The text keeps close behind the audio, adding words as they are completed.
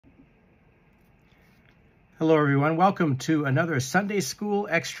Hello, everyone. Welcome to another Sunday School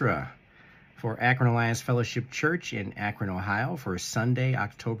Extra for Akron Alliance Fellowship Church in Akron, Ohio for Sunday,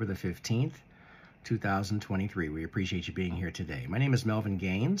 October the 15th, 2023. We appreciate you being here today. My name is Melvin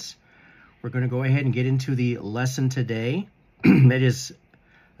Gaines. We're going to go ahead and get into the lesson today. That is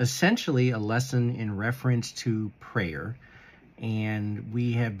essentially a lesson in reference to prayer. And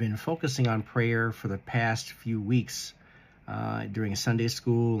we have been focusing on prayer for the past few weeks during Sunday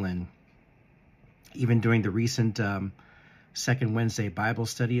school and even during the recent Second Wednesday Bible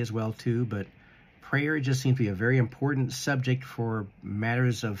study as well, too. But prayer just seems to be a very important subject for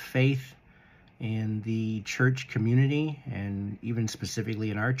matters of faith in the church community and even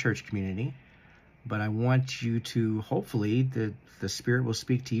specifically in our church community. But I want you to, hopefully, the Spirit will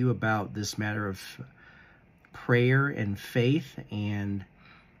speak to you about this matter of prayer and faith and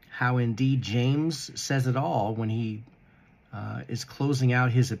how indeed James says it all when he is closing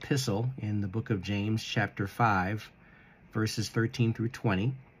out his epistle in the book of James, chapter 5, verses 13 through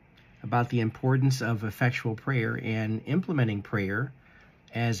 20, about the importance of effectual prayer and implementing prayer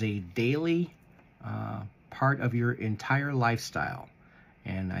as a daily part of your entire lifestyle.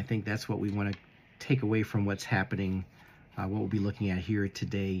 And I think that's what we want to take away from what's happening, what we'll be looking at here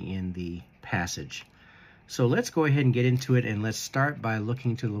today in the passage. So let's go ahead and get into it, and let's start by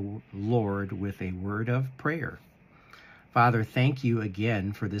looking to the Lord with a word of prayer. Father, thank you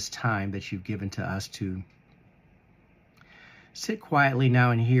again for this time that you've given to us to sit quietly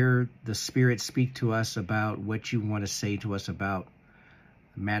now and hear the Spirit speak to us about what you want to say to us about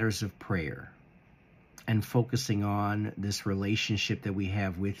matters of prayer and focusing on this relationship that we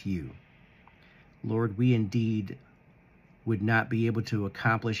have with you. Lord, we indeed would not be able to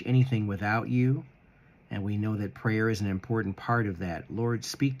accomplish anything without you, and we know that prayer is an important part of that. Lord,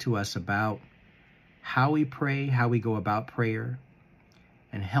 speak to us about how we pray, how we go about prayer,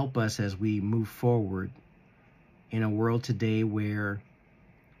 and help us as we move forward in a world today where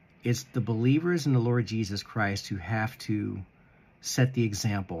it's the believers in the Lord Jesus Christ who have to set the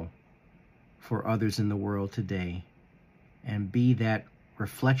example for others in the world today and be that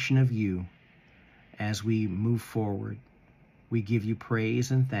reflection of you as we move forward. We give you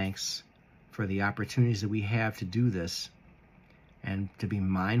praise and thanks for the opportunities that we have to do this and to be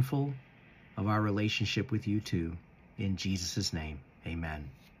mindful of our relationship with you too. In Jesus' name, amen.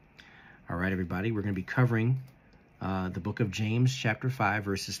 All right, everybody, we're going to be covering the book of James, chapter 5,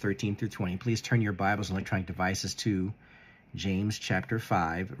 verses 13 through 20. Please turn your Bibles and electronic devices to James, chapter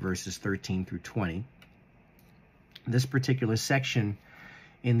 5, verses 13 through 20. This particular section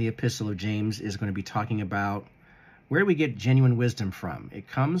in the epistle of James is going to be talking about where do we get genuine wisdom from. It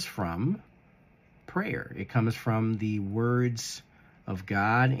comes from prayer. It comes from the words of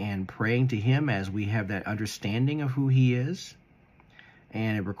God and praying to him as we have that understanding of who he is.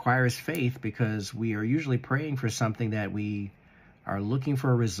 And it requires faith because we are usually praying for something that we are looking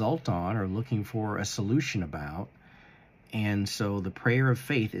for a result on or looking for a solution about. And so the prayer of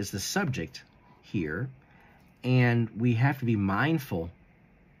faith is the subject here. And we have to be mindful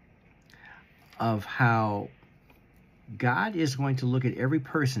of how God is going to look at every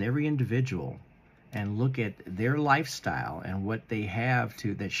person, every individual, and look at their lifestyle and what they have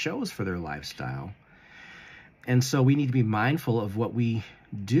that shows for their lifestyle. And so we need to be mindful of what we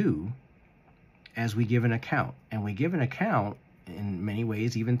do as we give an account. And we give an account in many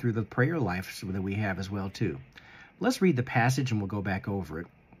ways, even through the prayer life that we have as well, too. Let's read the passage and we'll go back over it.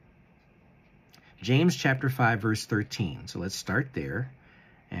 James chapter 5, verse 13. So let's start there.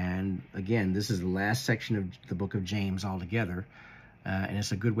 And again, this is the last section of the book of James altogether. And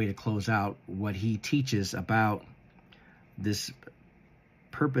it's a good way to close out what he teaches about this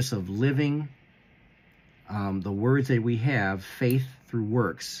purpose of living the words that we have, faith through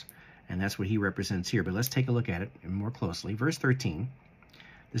works. And that's what he represents here. But let's take a look at it more closely. Verse 13,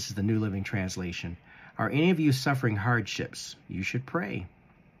 this is the New Living Translation. Are any of you suffering hardships? You should pray.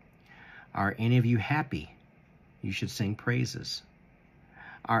 Are any of you happy? You should sing praises.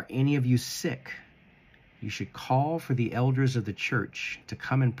 Are any of you sick? You should call for the elders of the church to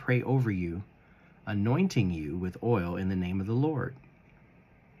come and pray over you, anointing you with oil in the name of the Lord.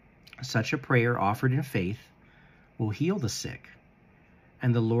 Such a prayer offered in faith will heal the sick,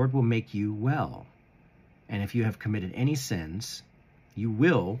 and the Lord will make you well. And if you have committed any sins, you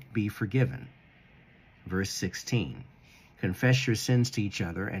will be forgiven. Verse 16, confess your sins to each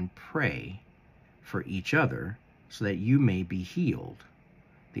other and pray for each other so that you may be healed.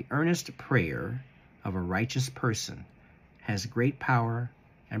 The earnest prayer of a righteous person has great power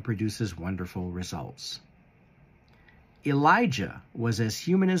and produces wonderful results. Elijah was as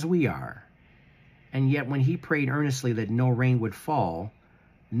human as we are, and yet when he prayed earnestly that no rain would fall,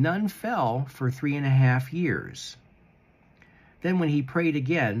 none fell for 3.5 years. Then when he prayed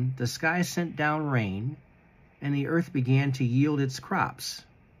again, the sky sent down rain, and the earth began to yield its crops.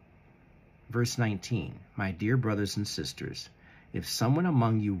 Verse 19, my dear brothers and sisters, if someone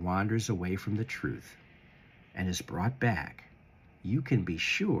among you wanders away from the truth and is brought back, you can be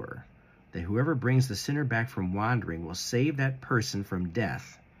sure that whoever brings the sinner back from wandering will save that person from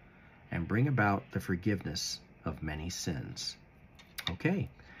death and bring about the forgiveness of many sins. Okay,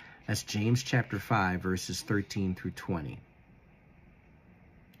 that's James chapter 5, verses 13 through 20.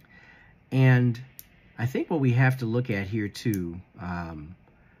 And I think what we have to look at here too, and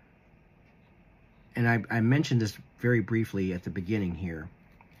I mentioned this very briefly at the beginning here,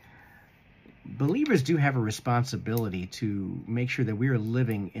 believers do have a responsibility to make sure that we are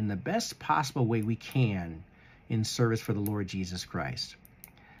living in the best possible way we can in service for the Lord Jesus Christ.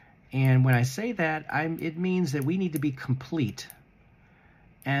 And when I say that, it means that we need to be complete.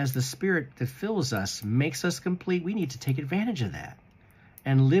 As the Spirit that fills us makes us complete, we need to take advantage of that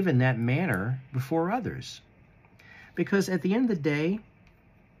and live in that manner before others. Because at the end of the day,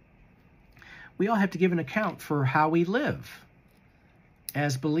 we all have to give an account for how we live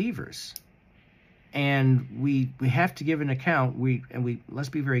as believers. And we have to give an account, let's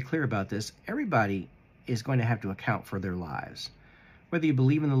be very clear about this, everybody is going to have to account for their lives. Whether you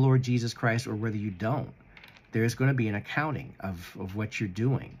believe in the Lord Jesus Christ or whether you don't, there's going to be an accounting of what you're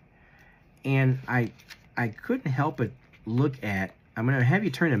doing. And I couldn't help but look at, I'm going to have you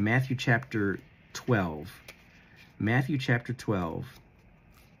turn to Matthew chapter 12. Matthew chapter 12,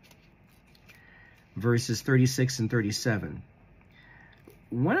 verses 36 and 37.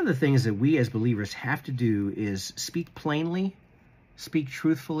 One of the things that we as believers have to do is speak plainly, speak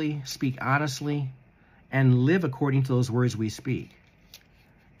truthfully, speak honestly, and live according to those words we speak.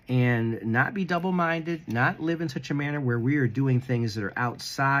 And not be double-minded, not live in such a manner where we are doing things that are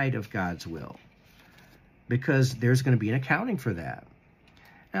outside of God's will, because there's going to be an accounting for that.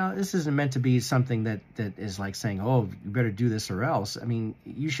 Now, this isn't meant to be something that is like saying, oh, you better do this or else. I mean,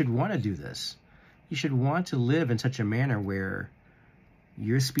 you should want to do this. You should want to live in such a manner where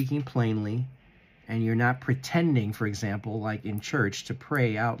you're speaking plainly and you're not pretending, for example, like in church, to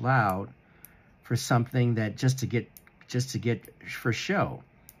pray out loud for something that just to get for show,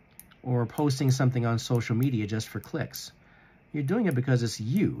 or posting something on social media just for clicks. You're doing it because it's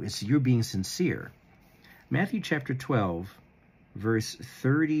you being sincere. Matthew chapter 12, verse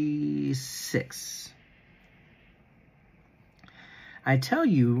 36. I tell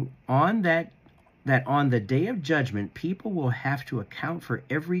you, that on the day of judgment, people will have to account for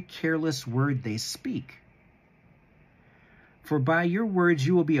every careless word they speak. For by your words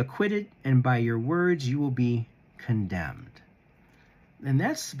you will be acquitted, and by your words you will be condemned. And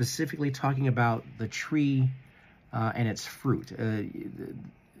that's specifically talking about the tree and its fruit.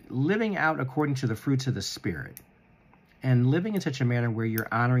 Living out according to the fruits of the Spirit. And living in such a manner where you're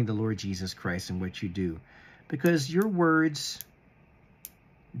honoring the Lord Jesus Christ in what you do. Because your words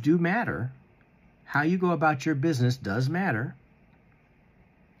do matter. How you go about your business does matter.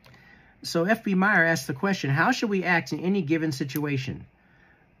 So F.B. Meyer asked the question, how should we act in any given situation?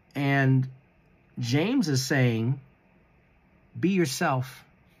 And James is saying, be yourself.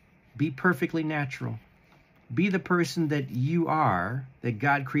 Be perfectly natural. Be the person that you are, that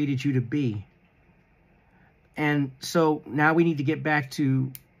God created you to be. And so now we need to get back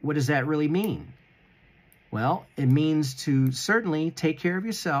to, what does that really mean? Well, it means to certainly take care of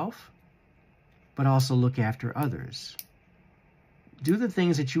yourself, but also look after others. Do the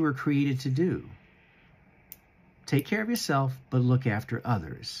things that you were created to do. Take care of yourself, but look after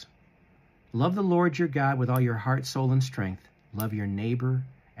others. Love the Lord your God with all your heart, soul, and strength. Love your neighbor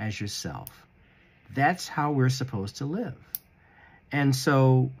as yourself. That's how we're supposed to live. And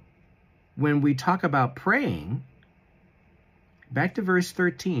so when we talk about praying, back to verse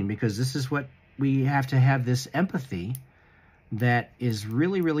 13, because this is what we have to have, this empathy that is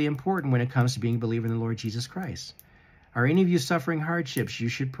really, really important when it comes to being a believer in the Lord Jesus Christ. Are any of you suffering hardships? You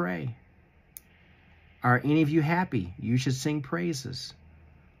should pray. Are any of you happy? You should sing praises.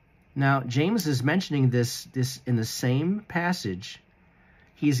 Now, James is mentioning this in the same passage.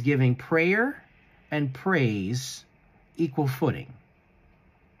 He's giving prayer and praise equal footing.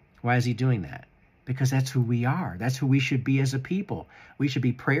 Why is he doing that? Because that's who we are. That's who we should be as a people. We should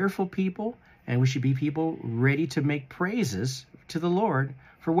be prayerful people, and we should be people ready to make praises to the Lord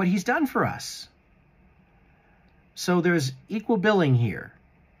for what he's done for us. So there's equal billing here.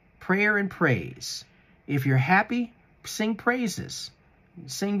 Prayer and praise. If you're happy, sing praises.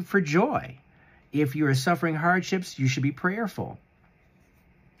 Sing for joy. If you are suffering hardships, you should be prayerful.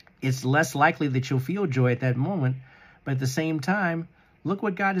 It's less likely that you'll feel joy at that moment, but at the same time, Look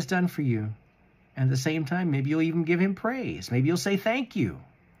what God has done for you. And at the same time, maybe you'll even give him praise. Maybe you'll say thank you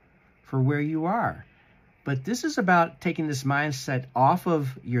for where you are. But this is about taking this mindset off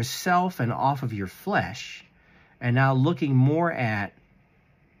of yourself and off of your flesh, and now looking more at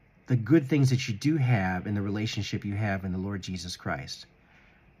the good things that you do have in the relationship you have in the Lord Jesus Christ.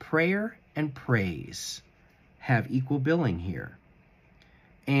 Prayer and praise have equal billing here.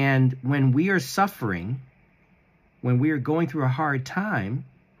 And when we are suffering, when we are going through a hard time,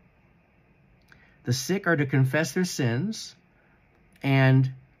 the sick are to confess their sins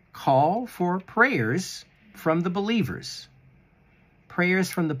and call for prayers from the believers, prayers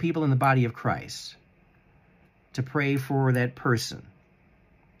from the people in the body of Christ, to pray for that person.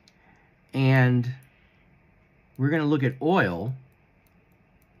 And we're going to look at oil.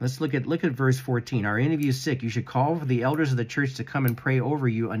 Let's look at verse 14. Are any of you sick? You should call for the elders of the church to come and pray over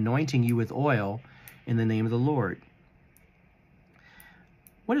you, anointing you with oil in the name of the Lord.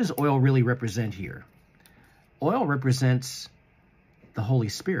 What does oil really represent here? Oil represents the Holy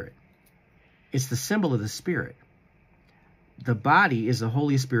Spirit. It's the symbol of the Spirit. The body is the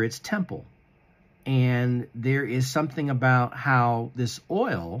Holy Spirit's temple. And there is something about how this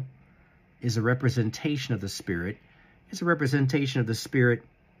oil is a representation of the Spirit. It's a representation of the Spirit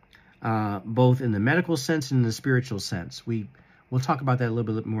both in the medical sense and in the spiritual sense. We'll talk about that a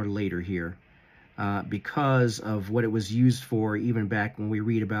little bit more later here because of what it was used for even back when we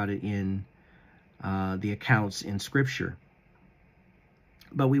read about it in the accounts in Scripture.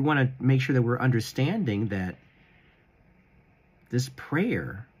 But we want to make sure that we're understanding that this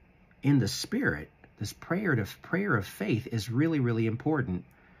prayer in the Spirit, this prayer of faith is really, really important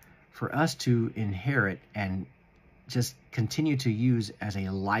for us to inherit and just continue to use as a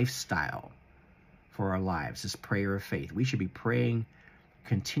lifestyle for our lives, this prayer of faith. We should be praying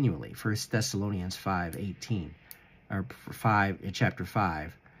continually. 1 Thessalonians 5:18, or chapter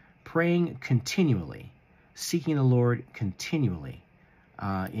 5, praying continually, seeking the Lord continually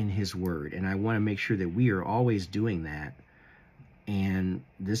in his word. And I want to make sure that we are always doing that. And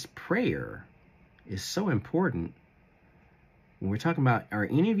this prayer is so important. When we're talking about, are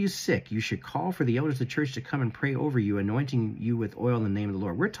any of you sick? You should call for the elders of the church to come and pray over you, anointing you with oil in the name of the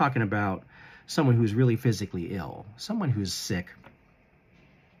Lord. We're talking about someone who's really physically ill, someone who's sick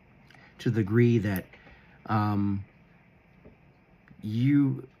to the degree that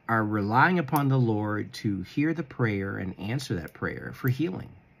you are relying upon the Lord to hear the prayer and answer that prayer for healing.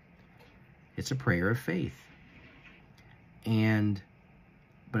 It's a prayer of faith.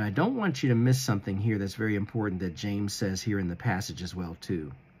 But I don't want you to miss something here that's very important that James says here in the passage as well,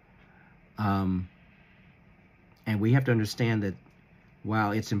 too. And we have to understand that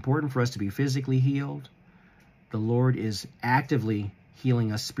while it's important for us to be physically healed, the Lord is actively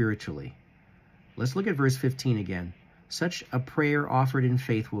healing us spiritually. Let's look at verse 15 again. Such a prayer offered in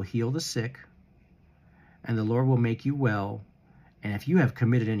faith will heal the sick, and the Lord will make you well. And if you have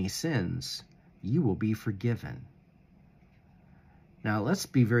committed any sins, you will be forgiven. Now, let's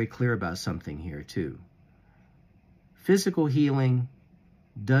be very clear about something here, too. Physical healing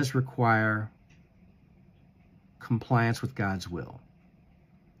does require compliance with God's will.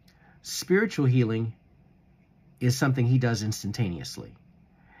 Spiritual healing is something he does instantaneously.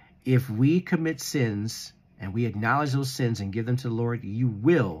 If we commit sins and we acknowledge those sins and give them to the Lord, you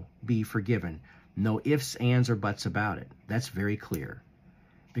will be forgiven. No ifs, ands, or buts about it. That's very clear,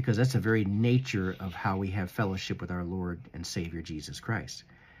 because that's the very nature of how we have fellowship with our Lord and Savior Jesus Christ.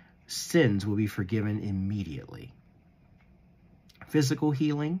 Sins will be forgiven immediately. Physical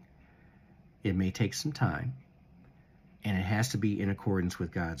healing, it may take some time, and it has to be in accordance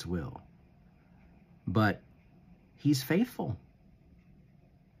with God's will. But he's faithful.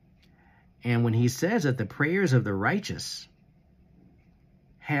 And when he says that the prayers of the righteous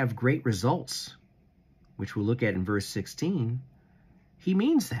have great results, which we'll look at in verse 16, he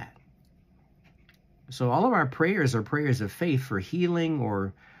means that. So all of our prayers are prayers of faith for healing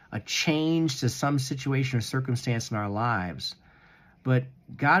or a change to some situation or circumstance in our lives. But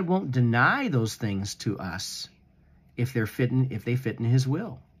God won't deny those things to us if they fit in his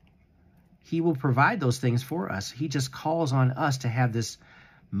will. He will provide those things for us. He just calls on us to have this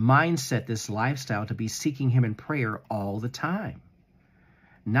mindset, this lifestyle, to be seeking him in prayer all the time.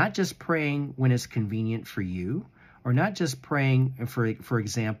 Not just praying when it's convenient for you, or not just praying, for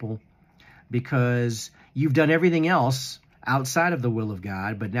example, because you've done everything else outside of the will of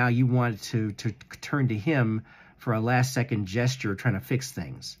God, but now you want to turn to him for a last-second gesture trying to fix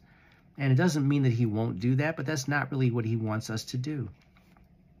things. And it doesn't mean that he won't do that, but that's not really what he wants us to do.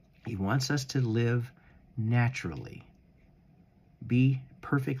 He wants us to live naturally. Be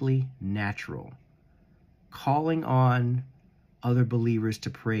perfectly natural. Calling on other believers to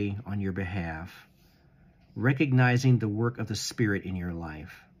pray on your behalf, recognizing the work of the Spirit in your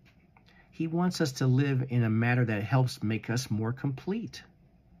life. He wants us to live in a manner that helps make us more complete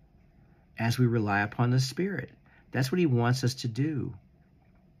as we rely upon the Spirit. That's what he wants us to do.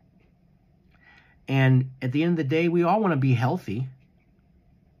 And at the end of the day, we all want to be healthy.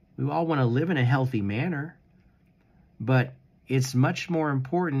 We all want to live in a healthy manner. But it's much more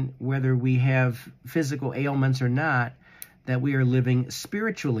important, whether we have physical ailments or not, that we are living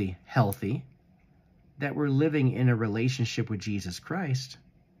spiritually healthy, that we're living in a relationship with Jesus Christ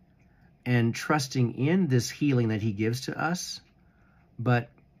and trusting in this healing that he gives to us. But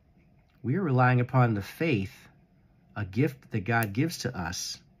we are relying upon the faith, a gift that God gives to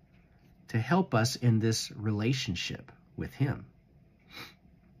us to help us in this relationship with him.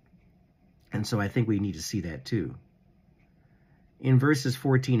 And so I think we need to see that too. In verses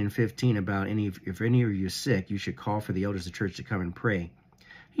 14 and 15 about if any of you are sick, you should call for the elders of the church to come and pray.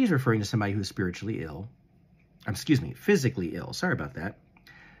 He's referring to somebody who's spiritually ill. Physically ill. Sorry about that.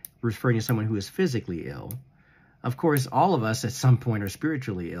 Referring to someone who is physically ill. Of course, all of us at some point are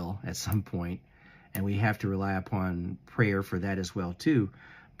spiritually ill at some point, and we have to rely upon prayer for that as well too.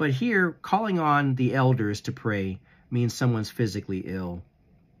 But here, calling on the elders to pray means someone's physically ill.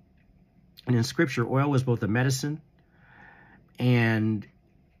 And in Scripture, oil was both a medicine, and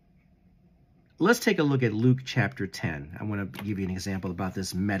let's take a look at Luke chapter 10. I want to give you an example about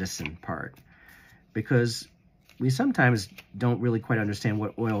this medicine part, because we sometimes don't really quite understand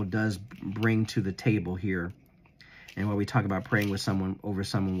what oil does bring to the table here, and when we talk about praying with someone over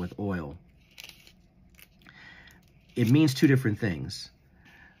someone with oil. It means two different things.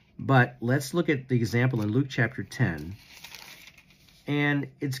 But let's look at the example in Luke chapter 10. And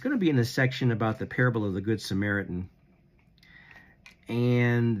it's going to be in the section about the parable of the Good Samaritan.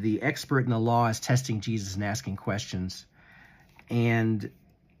 And the expert in the law is testing Jesus and asking questions. And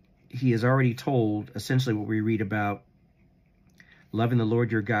he has already told essentially what we read about loving the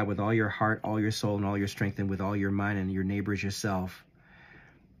Lord your God with all your heart, all your soul, and all your strength, and with all your mind, and your neighbor as yourself.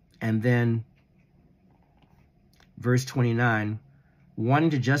 And then verse 29,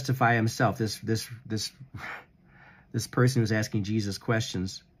 wanting to justify himself, this person who's asking Jesus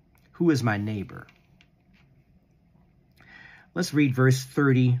questions, who is my neighbor? Let's read verse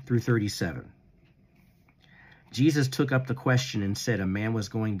 30 through 37. Jesus took up the question and said, a man was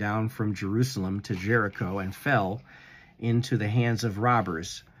going down from Jerusalem to Jericho and fell into the hands of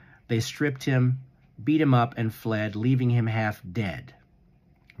robbers. They stripped him, beat him up, and fled, leaving him half dead.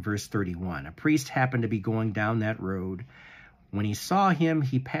 Verse 31, a priest happened to be going down that road. When he saw him,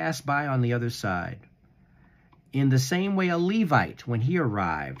 he passed by on the other side. In the same way, a Levite, when he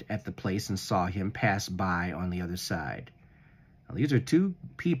arrived at the place and saw him, passed by on the other side. Now, these are two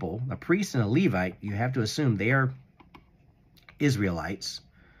people, a priest and a Levite. You have to assume they are Israelites,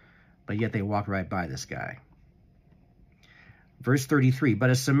 but yet they walk right by this guy. Verse 33, but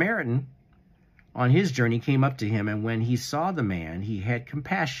a Samaritan on his journey came up to him, and when he saw the man, he had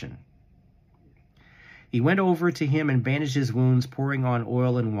compassion. He went over to him and bandaged his wounds, pouring on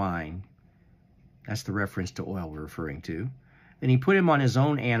oil and wine. That's the reference to oil we're referring to. Then he put him on his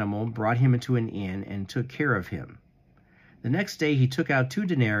own animal, brought him into an inn, and took care of him. The next day he took out 2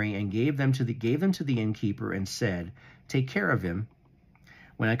 denarii and gave them to the innkeeper and said, take care of him.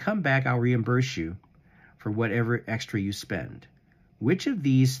 When I come back, I'll reimburse you for whatever extra you spend. Which of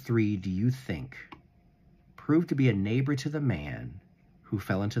these 3 do you think proved to be a neighbor to the man who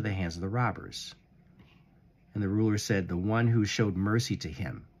fell into the hands of the robbers? And the ruler said, the one who showed mercy to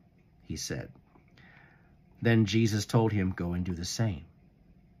him, he said. Then Jesus told him, go and do the same.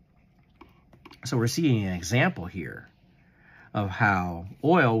 So we're seeing an example here of how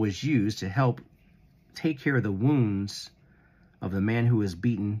oil was used to help take care of the wounds of the man who was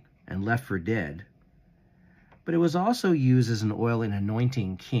beaten and left for dead. But it was also used as an oil in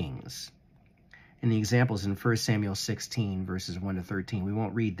anointing kings. And the example is in 1 Samuel 16, verses 1 to 13. We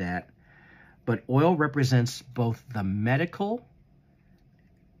won't read that. But oil represents both the medical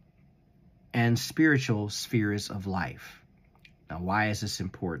and spiritual spheres of life. Now, why is this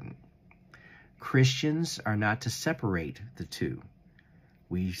important? Christians are not to separate the two.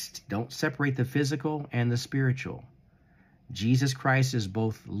 We don't separate the physical and the spiritual. Jesus Christ is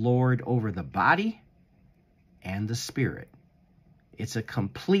both Lord over the body and the spirit. It's a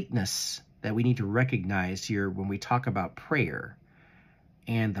completeness that we need to recognize here when we talk about prayer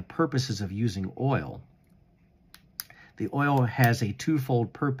and the purposes of using oil. The oil has a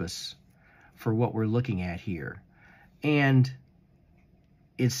twofold purpose for what we're looking at here. And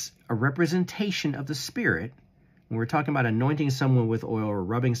it's a representation of the Spirit. When we're talking about anointing someone with oil or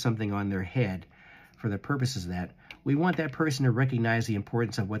rubbing something on their head for the purposes of that, We want that person to recognize the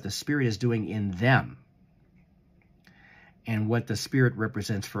importance of what the Spirit is doing in them and what the Spirit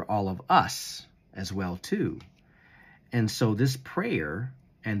represents for all of us as well, too. And so this prayer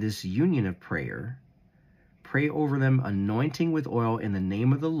and this union of prayer, pray over them, anointing with oil in the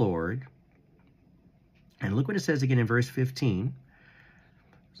name of the Lord. And look what it says again in verse 15.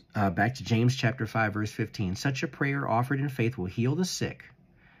 Back to James chapter 5, verse 15. Such a prayer offered in faith will heal the sick,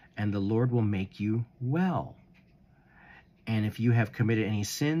 and the Lord will make you well. And if you have committed any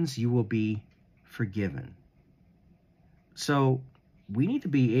sins, you will be forgiven. So we need to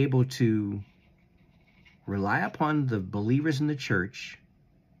be able to rely upon the believers in the church.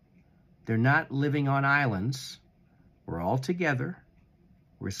 They're not living on islands. We're all together.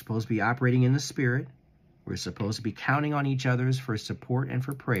 We're supposed to be operating in the Spirit. We're supposed to be counting on each other for support and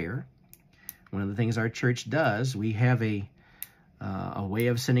for prayer. One of the things our church does, we have a way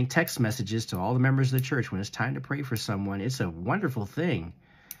of sending text messages to all the members of the church when it's time to pray for someone. It's a wonderful thing.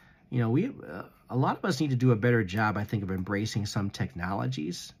 You know, a lot of us need to do a better job, I think, of embracing some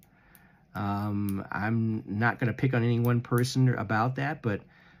technologies. I'm not going to pick on any one person about that, but,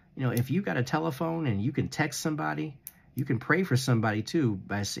 you know, if you got a telephone and you can text somebody, you can pray for somebody too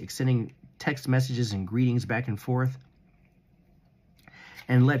by sending text messages and greetings back and forth,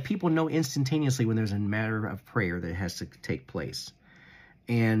 and let people know instantaneously when there's a matter of prayer that has to take place.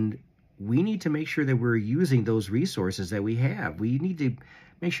 And we need to make sure that we're using those resources that we have. We need to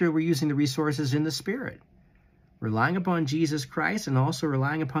make sure we're using the resources in the Spirit, relying upon Jesus Christ and also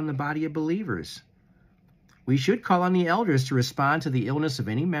relying upon the body of believers. We should call on the elders to respond to the illness of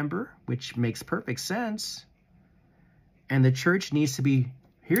any member, which makes perfect sense. And the church needs to be,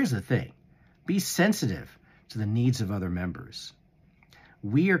 here's the thing, be sensitive to the needs of other members.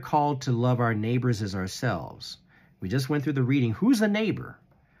 We are called to love our neighbors as ourselves. We just went through the reading. Who's the neighbor?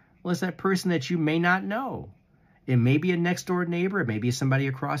 Well, it's that person that you may not know. It may be a next door neighbor. It may be somebody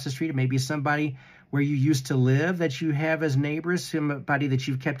across the street. It may be somebody where you used to live that you have as neighbors, somebody that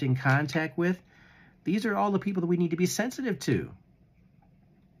you've kept in contact with. These are all the people that we need to be sensitive to.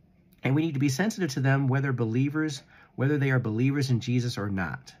 And we need to be sensitive to them whether they are believers in Jesus or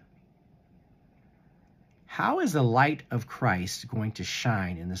not. How is the light of Christ going to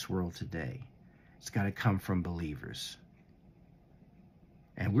shine in this world today? It's got to come from believers.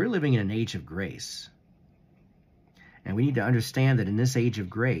 And we're living in an age of grace. And we need to understand that in this age of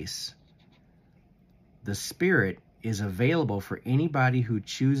grace, the Spirit is available for anybody who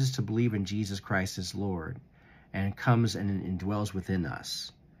chooses to believe in Jesus Christ as Lord and comes and dwells within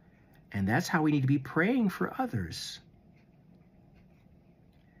us. And that's how we need to be praying for others.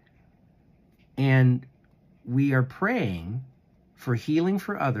 And we are praying for healing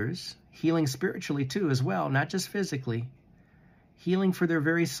for others, healing spiritually too as well, not just physically, healing for their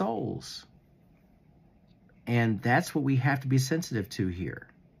very souls. And that's what we have to be sensitive to here.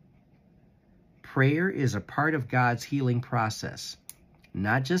 Prayer is a part of God's healing process,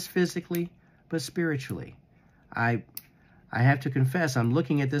 not just physically, but spiritually. I have to confess, I'm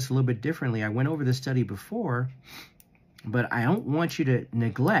looking at this a little bit differently. I went over this study before, but I don't want you to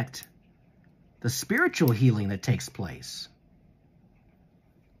neglect the spiritual healing that takes place.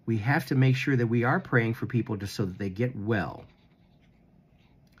 We have to make sure that we are praying for people so that they get well.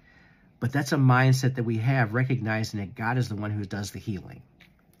 But that's a mindset that we have, recognizing that God is the one who does the healing.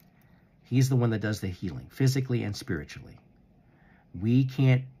 He's the one that does the healing, physically and spiritually. We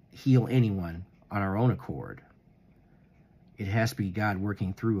can't heal anyone on our own accord. It has to be God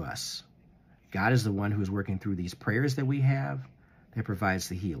working through us. God is the one who's working through these prayers that we have that provides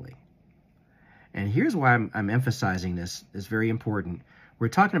the healing. And here's why I'm emphasizing this. It's very important. We're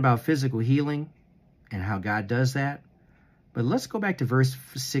talking about physical healing and how God does that. But let's go back to verse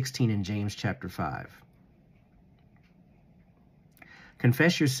 16 in James chapter 5.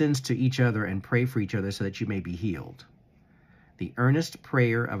 Confess your sins to each other and pray for each other so that you may be healed. The earnest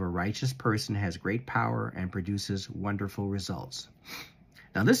prayer of a righteous person has great power and produces wonderful results.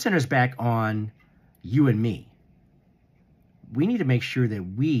 Now this centers back on you and me. We need to make sure that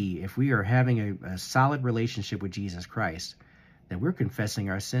if we are having a solid relationship with Jesus Christ, that we're confessing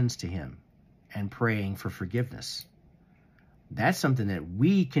our sins to him and praying for forgiveness. That's something that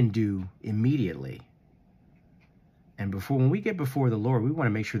we can do immediately. And when we get before the Lord, we want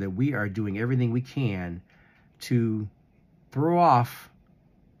to make sure that we are doing everything we can to throw off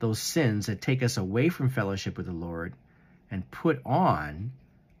those sins that take us away from fellowship with the Lord and put on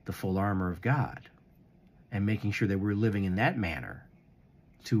the full armor of God, and making sure that we're living in that manner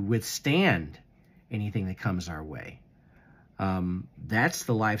to withstand anything that comes our way. That's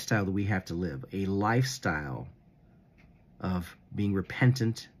the lifestyle that we have to live, a lifestyle of being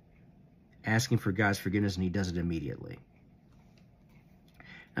repentant, asking for God's forgiveness, and he does it immediately.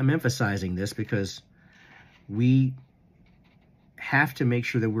 I'm emphasizing this because we have to make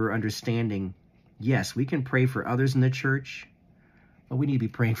sure that we're understanding, yes, we can pray for others in the church, but we need to be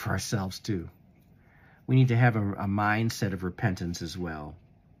praying for ourselves too. We need to have a mindset of repentance as well.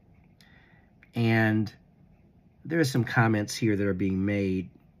 And there are some comments here that are being made.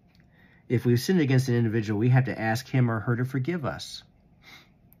 If we've sinned against an individual, we have to ask him or her to forgive us.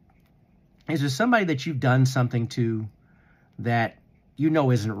 Is there somebody that you've done something to that you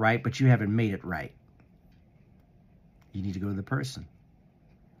know isn't right, but you haven't made it right? You need to go to the person.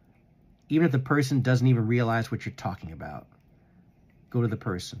 Even if the person doesn't even realize what you're talking about, go to the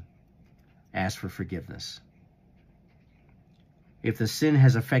person. Ask for forgiveness. If the sin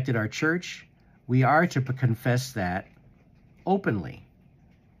has affected our church, we are to confess that openly,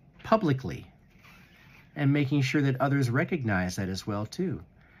 publicly, and making sure that others recognize that as well too.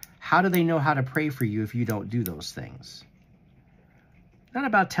 How do they know how to pray for you if you don't do those things? Not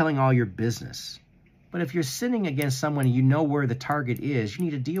about telling all your business, but if you're sinning against someone and you know where the target is, you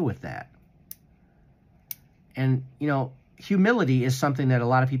need to deal with that. And, humility is something that a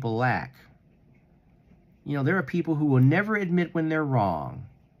lot of people lack. There are people who will never admit when they're wrong,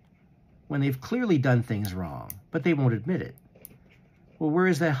 when they've clearly done things wrong, but they won't admit it. Well, where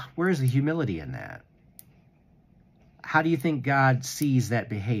is the humility in that? How do you think God sees that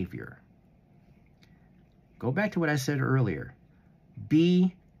behavior? Go back to what I said earlier.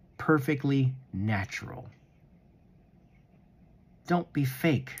 Be perfectly natural. Don't be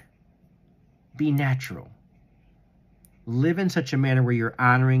fake. Be natural. Live in such a manner where you're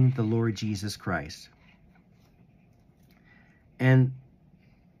honoring the Lord Jesus Christ. And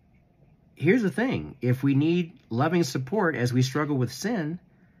here's the thing. If we need loving support as we struggle with sin,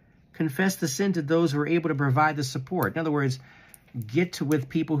 confess the sin to those who are able to provide the support. In other words, get with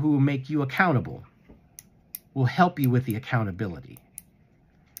people who will make you accountable, will help you with the accountability.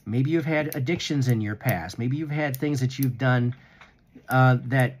 Maybe you've had addictions in your past. Maybe you've had things that you've done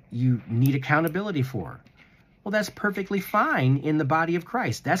that you need accountability for. Well, that's perfectly fine in the body of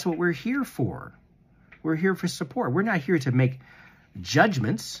Christ. That's what we're here for. We're here for support. We're not here to make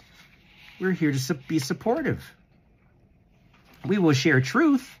judgments. We're here to be supportive. We will share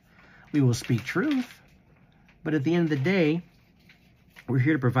truth. We will speak truth. But at the end of the day, we're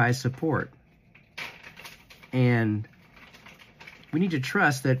here to provide support. And we need to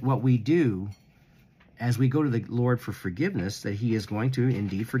trust that what we do as we go to the Lord for forgiveness, that he is going to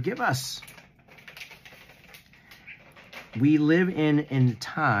indeed forgive us. We live in a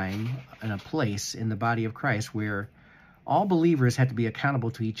time and a place in the body of Christ where all believers have to be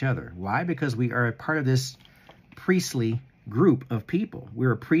accountable to each other. Why? Because we are a part of this priestly group of people.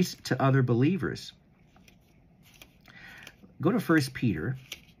 We're a priest to other believers. Go to 1 Peter.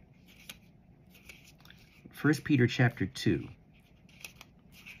 1 Peter chapter 2.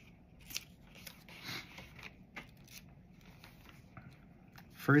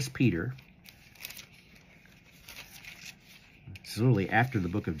 First Peter. This is literally after the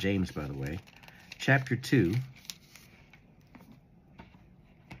book of James, by the way. Chapter 2.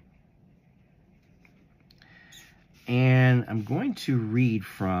 And I'm going to read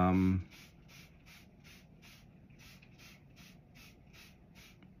from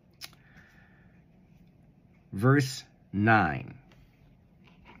verse 9.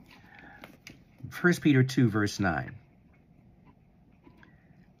 1 Peter 2, verse 9.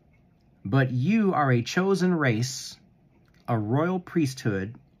 But you are a chosen race, a royal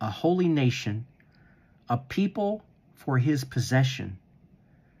priesthood, a holy nation, a people for his possession,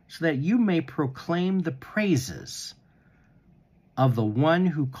 so that you may proclaim the praises of the one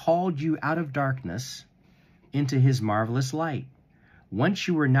who called you out of darkness into his marvelous light. Once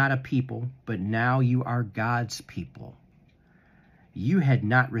you were not a people, but now you are God's people. You had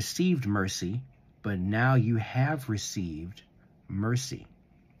not received mercy, but now you have received mercy.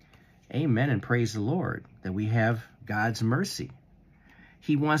 Amen, and praise the Lord that we have God's mercy.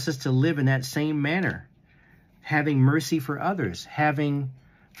 He wants us to live in that same manner, having mercy for others, having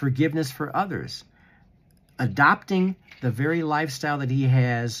forgiveness for others, adopting the very lifestyle that he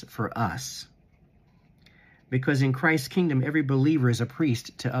has for us. Because in Christ's kingdom, every believer is a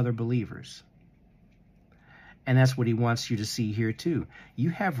priest to other believers. And that's what he wants you to see here too. You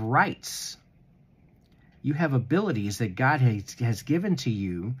have rights. You have abilities that God has given to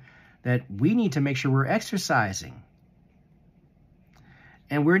you that we need to make sure we're exercising.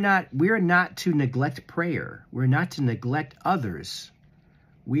 And we're not to neglect prayer. We're not to neglect others.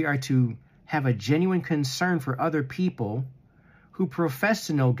 We are to have a genuine concern for other people who profess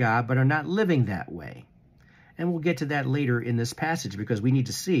to know God but are not living that way. And we'll get to that later in this passage, because we need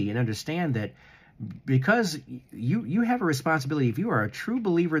to see and understand that because you have a responsibility. If you are a true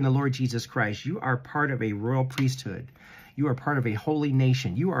believer in the Lord Jesus Christ, you are part of a royal priesthood. You are part of a holy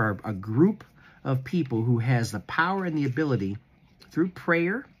nation. You are a group of people who has the power and the ability through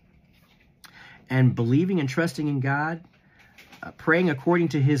prayer and believing and trusting in God, praying according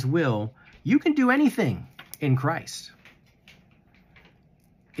to his will. You can do anything in Christ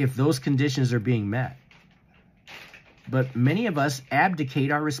if those conditions are being met. But many of us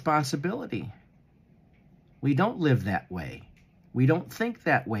abdicate our responsibility. We don't live that way. We don't think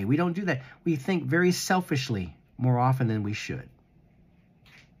that way. We don't do that. We think very selfishly more often than we should.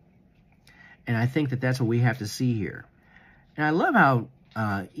 And I think that that's what we have to see here. And I love how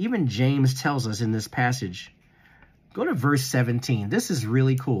even James tells us in this passage. Go to verse 17. This is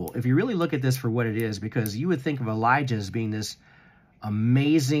really cool. If you really look at this for what it is, because you would think of Elijah as being this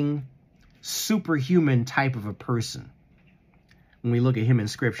amazing, superhuman type of a person when we look at him in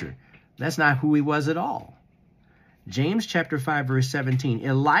Scripture. That's not who he was at all. James chapter 5, verse 17.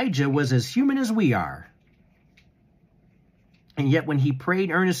 Elijah was as human as we are. And yet when he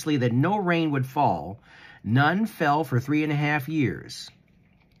prayed earnestly that no rain would fall, none fell for 3.5 years.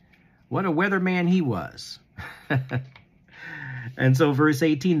 What a weatherman he was. And so verse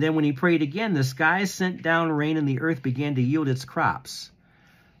 18, then when he prayed again, the sky sent down rain and the earth began to yield its crops.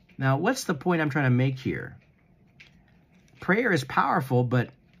 Now, what's the point I'm trying to make here? Prayer is powerful, but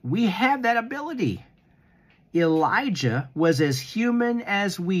we have that ability. Elijah was as human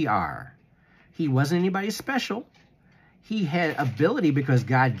as we are. He wasn't anybody special. He had ability because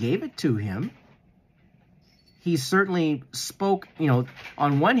God gave it to him. He certainly spoke,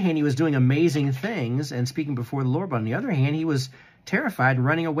 on one hand, he was doing amazing things and speaking before the Lord, but on the other hand, he was terrified and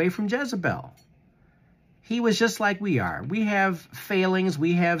running away from Jezebel. He was just like we are. We have failings.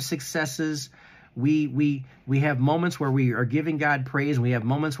 We have successes. We have moments where we are giving God praise. We have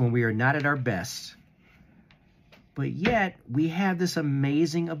moments when we are not at our best. But yet, we have this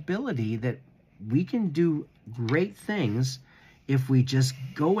amazing ability that we can do great things if we just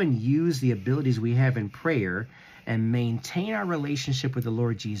go and use the abilities we have in prayer and maintain our relationship with the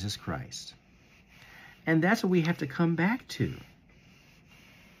Lord Jesus Christ. And that's what we have to come back to.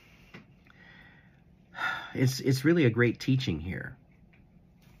 It's really a great teaching here.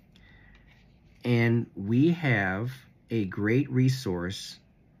 And we have a great resource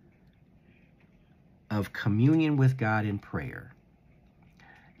of communion with God in prayer.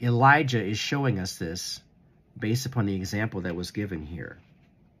 Elijah is showing us this based upon the example that was given here.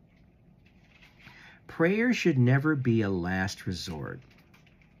 Prayer should never be a last resort.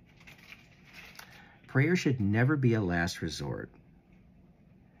 Prayer should never be a last resort.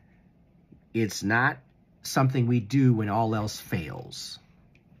 It's not something we do when all else fails.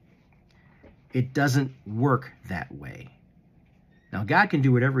 It doesn't work that way. Now, God can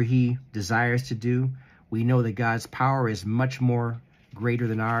do whatever he desires to do. We know that God's power is much more greater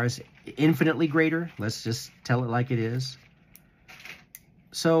than ours, infinitely greater. Let's just tell it like it is.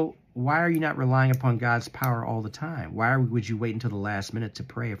 So why are you not relying upon God's power all the time? Why would you wait until the last minute to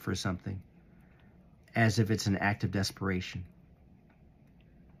pray for something as if it's an act of desperation?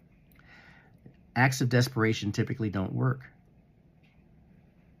 Acts of desperation typically don't work.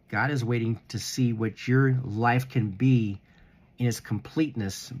 God is waiting to see what your life can be in its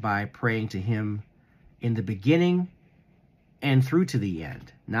completeness by praying to him in the beginning and through to the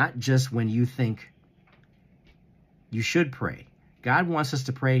end, not just when you think you should pray. God wants us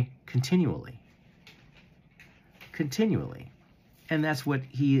to pray continually. Continually. And that's what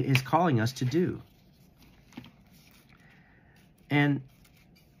he is calling us to do. And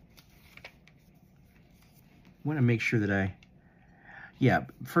I want to make sure that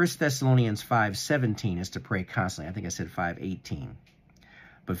 1 Thessalonians 5:17 is to pray constantly. I think I said 5:18.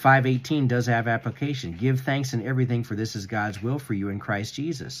 But 5:18 does have application. Give thanks in everything, for this is God's will for you in Christ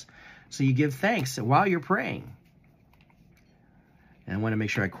Jesus. So you give thanks while you're praying. And I want to make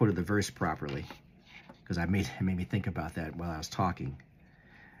sure I quoted the verse properly, because it made me think about that while I was talking.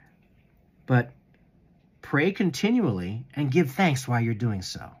 But pray continually and give thanks while you're doing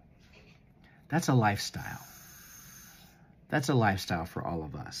so. That's a lifestyle. That's a lifestyle for all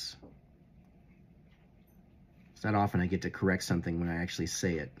of us. It's not often I get to correct something when I actually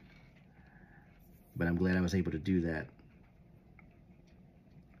say it, but I'm glad I was able to do that.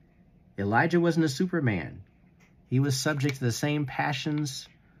 Elijah wasn't a superman. He was subject to the same passions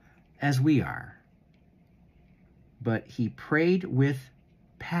as we are, but he prayed with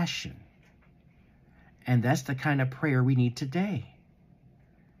passion. And that's the kind of prayer we need today.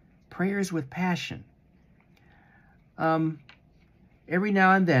 Prayers with passion. Every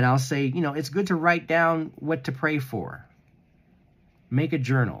now and then I'll say, it's good to write down what to pray for. Make a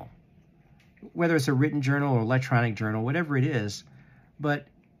journal, whether it's a written journal or electronic journal, whatever it is. But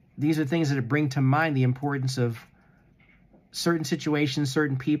these are things that bring to mind the importance of certain situations,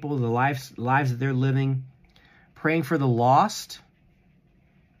 certain people, the lives that they're living. Praying for the lost.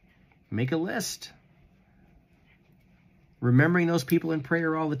 Make a list. Remembering those people in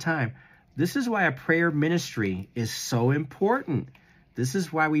prayer all the time. This is why a prayer ministry is so important. This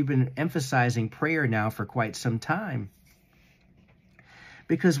is why we've been emphasizing prayer now for quite some time.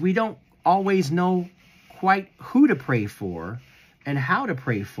 Because we don't always know quite who to pray for and how to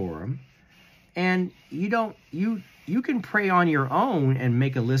pray for them. And you can pray on your own and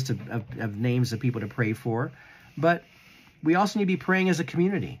make a list of names of people to pray for. But we also need to be praying as a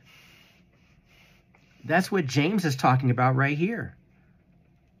community. That's what James is talking about right here.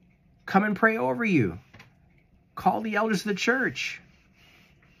 Come and pray over you. Call the elders of the church.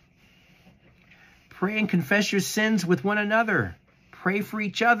 Pray and confess your sins with one another. Pray for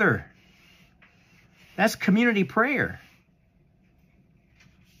each other. That's community prayer.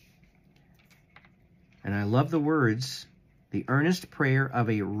 And I love the words, the earnest prayer of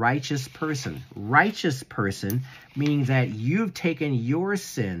a righteous person. Righteous person, meaning that you've taken your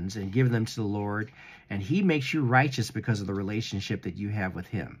sins and given them to the Lord, and he makes you righteous because of the relationship that you have with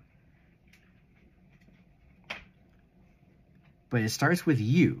him. But it starts with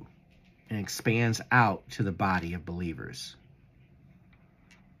you and expands out to the body of believers.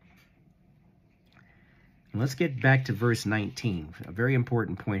 And let's get back to verse 19. A very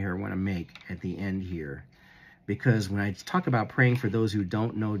important point here I want to make at the end here. Because when I talk about praying for those who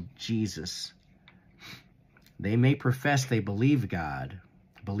don't know Jesus, they may profess they believe God,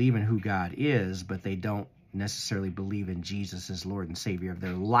 believe in who God is, but they don't necessarily believe in Jesus as Lord and Savior of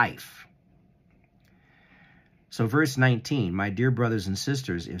their life. So verse 19, my dear brothers and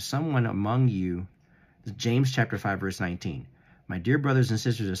sisters, if someone among you, James chapter 5, verse 19, my dear brothers and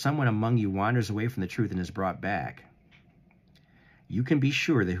sisters, if someone among you wanders away from the truth and is brought back, you can be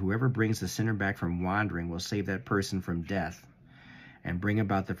sure that whoever brings the sinner back from wandering will save that person from death and bring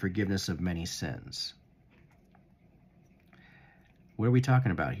about the forgiveness of many sins. What are we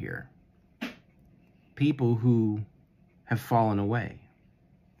talking about here? People who have fallen away.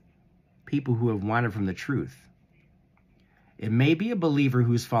 People who have wandered from the truth. It may be a believer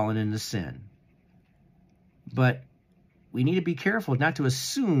who's fallen into sin, but we need to be careful not to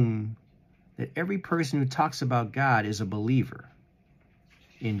assume that every person who talks about God is a believer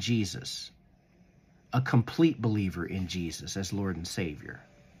in Jesus, a complete believer in Jesus as Lord and Savior.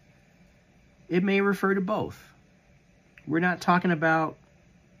 It may refer to both. We're not talking about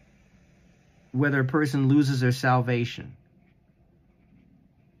whether a person loses their salvation.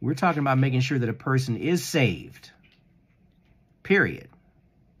 We're talking about making sure that a person is saved. Period.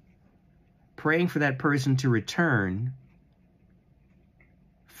 Praying for that person to return,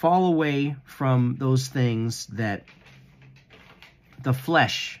 fall away from those things that the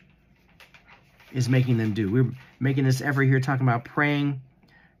flesh is making them do. We're making this effort here talking about praying,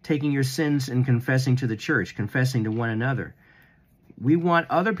 taking your sins and confessing to the church, confessing to one another. We want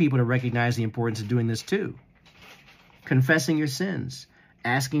other people to recognize the importance of doing this too. Confessing your sins,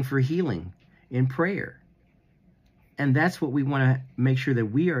 asking for healing in prayer. And that's what we want to make sure that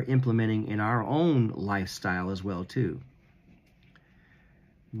we are implementing in our own lifestyle as well too.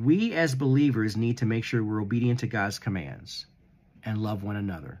 We as believers need to make sure we're obedient to God's commands and love one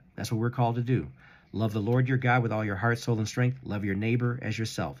another. That's what we're called to do. Love the Lord your God with all your heart, soul, and strength. Love your neighbor as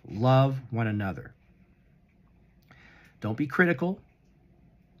yourself. Love one another. Don't be critical.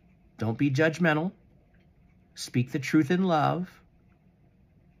 Don't be judgmental. Speak the truth in love.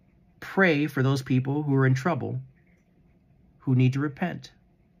 Pray for those people who are in trouble, who need to repent.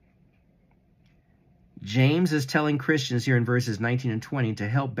 James is telling Christians here in verses 19 and 20 to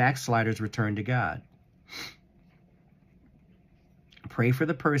help backsliders return to God. Pray for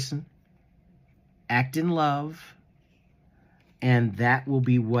the person, act in love, and that will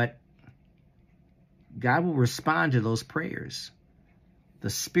be what God will respond to those prayers. The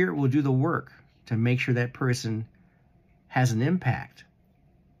Spirit will do the work to make sure that person has an impact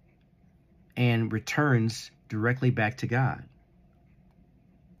and returns directly back to God.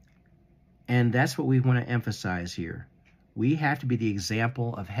 And that's what we want to emphasize here. We have to be the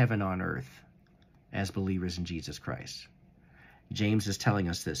example of heaven on earth as believers in Jesus Christ. James is telling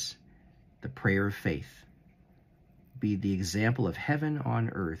us this, the prayer of faith. Be the example of heaven on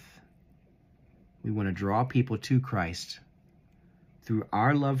earth. We want to draw people to Christ through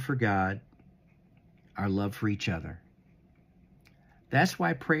our love for God, our love for each other. That's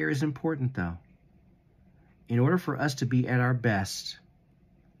why prayer is important, though. in order for us to be at our best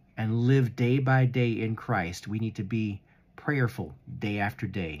and live day by day in Christ, we need to be prayerful day after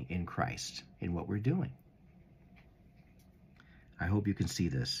day in Christ in what we're doing. I hope you can see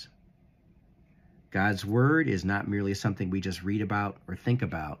this. God's word is not merely something we just read about or think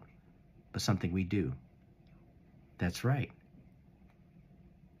about, but something we do. That's right.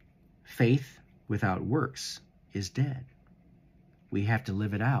 Faith without works is dead. We have to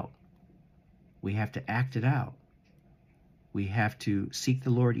live it out. We have to act it out. We have to seek the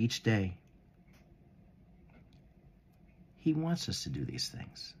Lord each day. He wants us to do these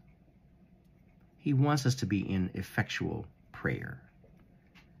things. He wants us to be in effectual prayer.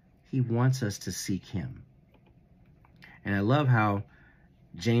 He wants us to seek him. And I love how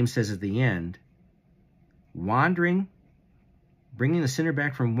James says at the end, wandering, bringing the sinner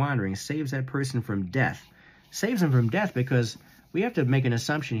back from wandering saves that person from death. Saves them from death because we have to make an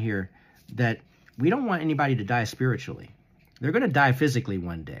assumption here that we don't want anybody to die spiritually. They're going to die physically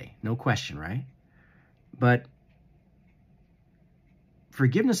one day, no question, right? But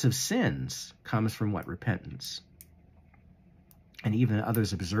forgiveness of sins comes from what? Repentance. And even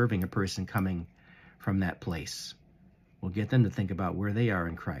others observing a person coming from that place will get them to think about where they are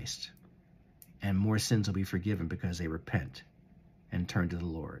in Christ. And more sins will be forgiven because they repent and turn to the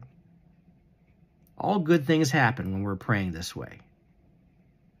Lord. All good things happen when we're praying this way.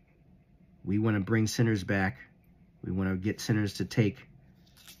 We want to bring sinners back. We want to get sinners to take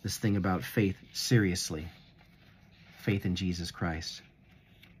this thing about faith seriously. Faith in Jesus Christ.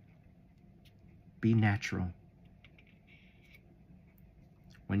 Be natural.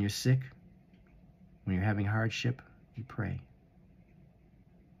 When you're sick, when you're having hardship, you pray.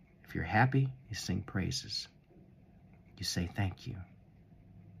 If you're happy, you sing praises. You say thank you.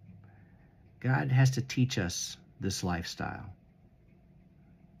 God has to teach us this lifestyle.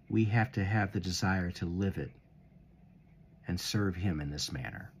 We have to have the desire to live it and serve him in this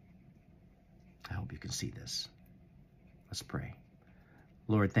manner. I hope you can see this. Let's pray.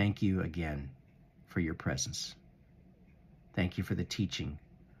 Lord, thank you again for your presence. Thank you for the teaching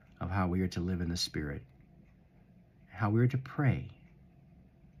of how we are to live in the Spirit, how we are to pray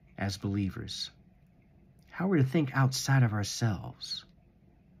as believers, how we're to think outside of ourselves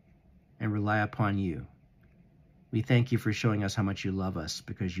and rely upon you. We thank you for showing us how much you love us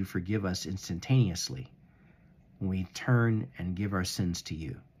because you forgive us instantaneously when we turn and give our sins to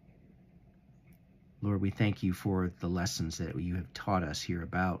you. Lord, we thank you for the lessons that you have taught us here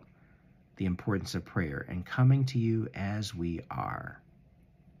about the importance of prayer and coming to you as we are.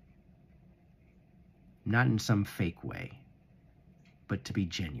 Not in some fake way, but to be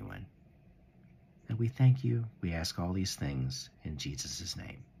genuine. And we thank you. We ask all these things in Jesus'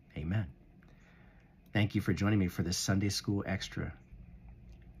 name. Amen. Thank you for joining me for this Sunday School Extra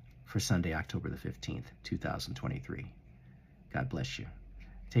for Sunday, October the 15th, 2023. God bless you.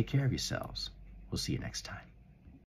 Take care of yourselves. We'll see you next time.